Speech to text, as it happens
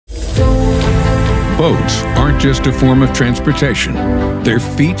Boats aren't just a form of transportation. They're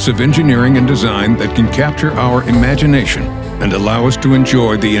feats of engineering and design that can capture our imagination and allow us to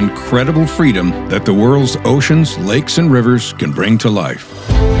enjoy the incredible freedom that the world's oceans, lakes, and rivers can bring to life.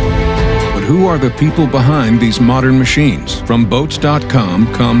 But who are the people behind these modern machines? From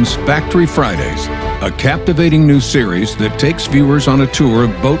boats.com comes Factory Fridays, a captivating new series that takes viewers on a tour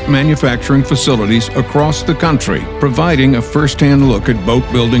of boat manufacturing facilities across the country, providing a first-hand look at boat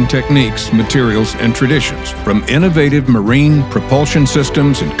building techniques, materials, and traditions. From innovative marine propulsion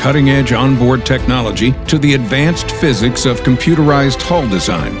systems and cutting-edge onboard technology to the advanced physics of computerized hull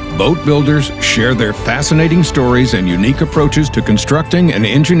design, boat builders share their fascinating stories and unique approaches to constructing and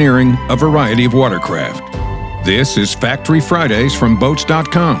engineering a variety of watercraft. This is Factory Fridays from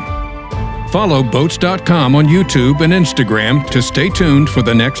boats.com. Follow boats.com on YouTube and Instagram to stay tuned for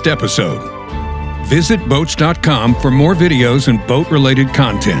the next episode. Visit boats.com for more videos and boat-related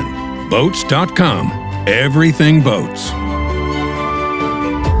content. Boats.com. Everything boats.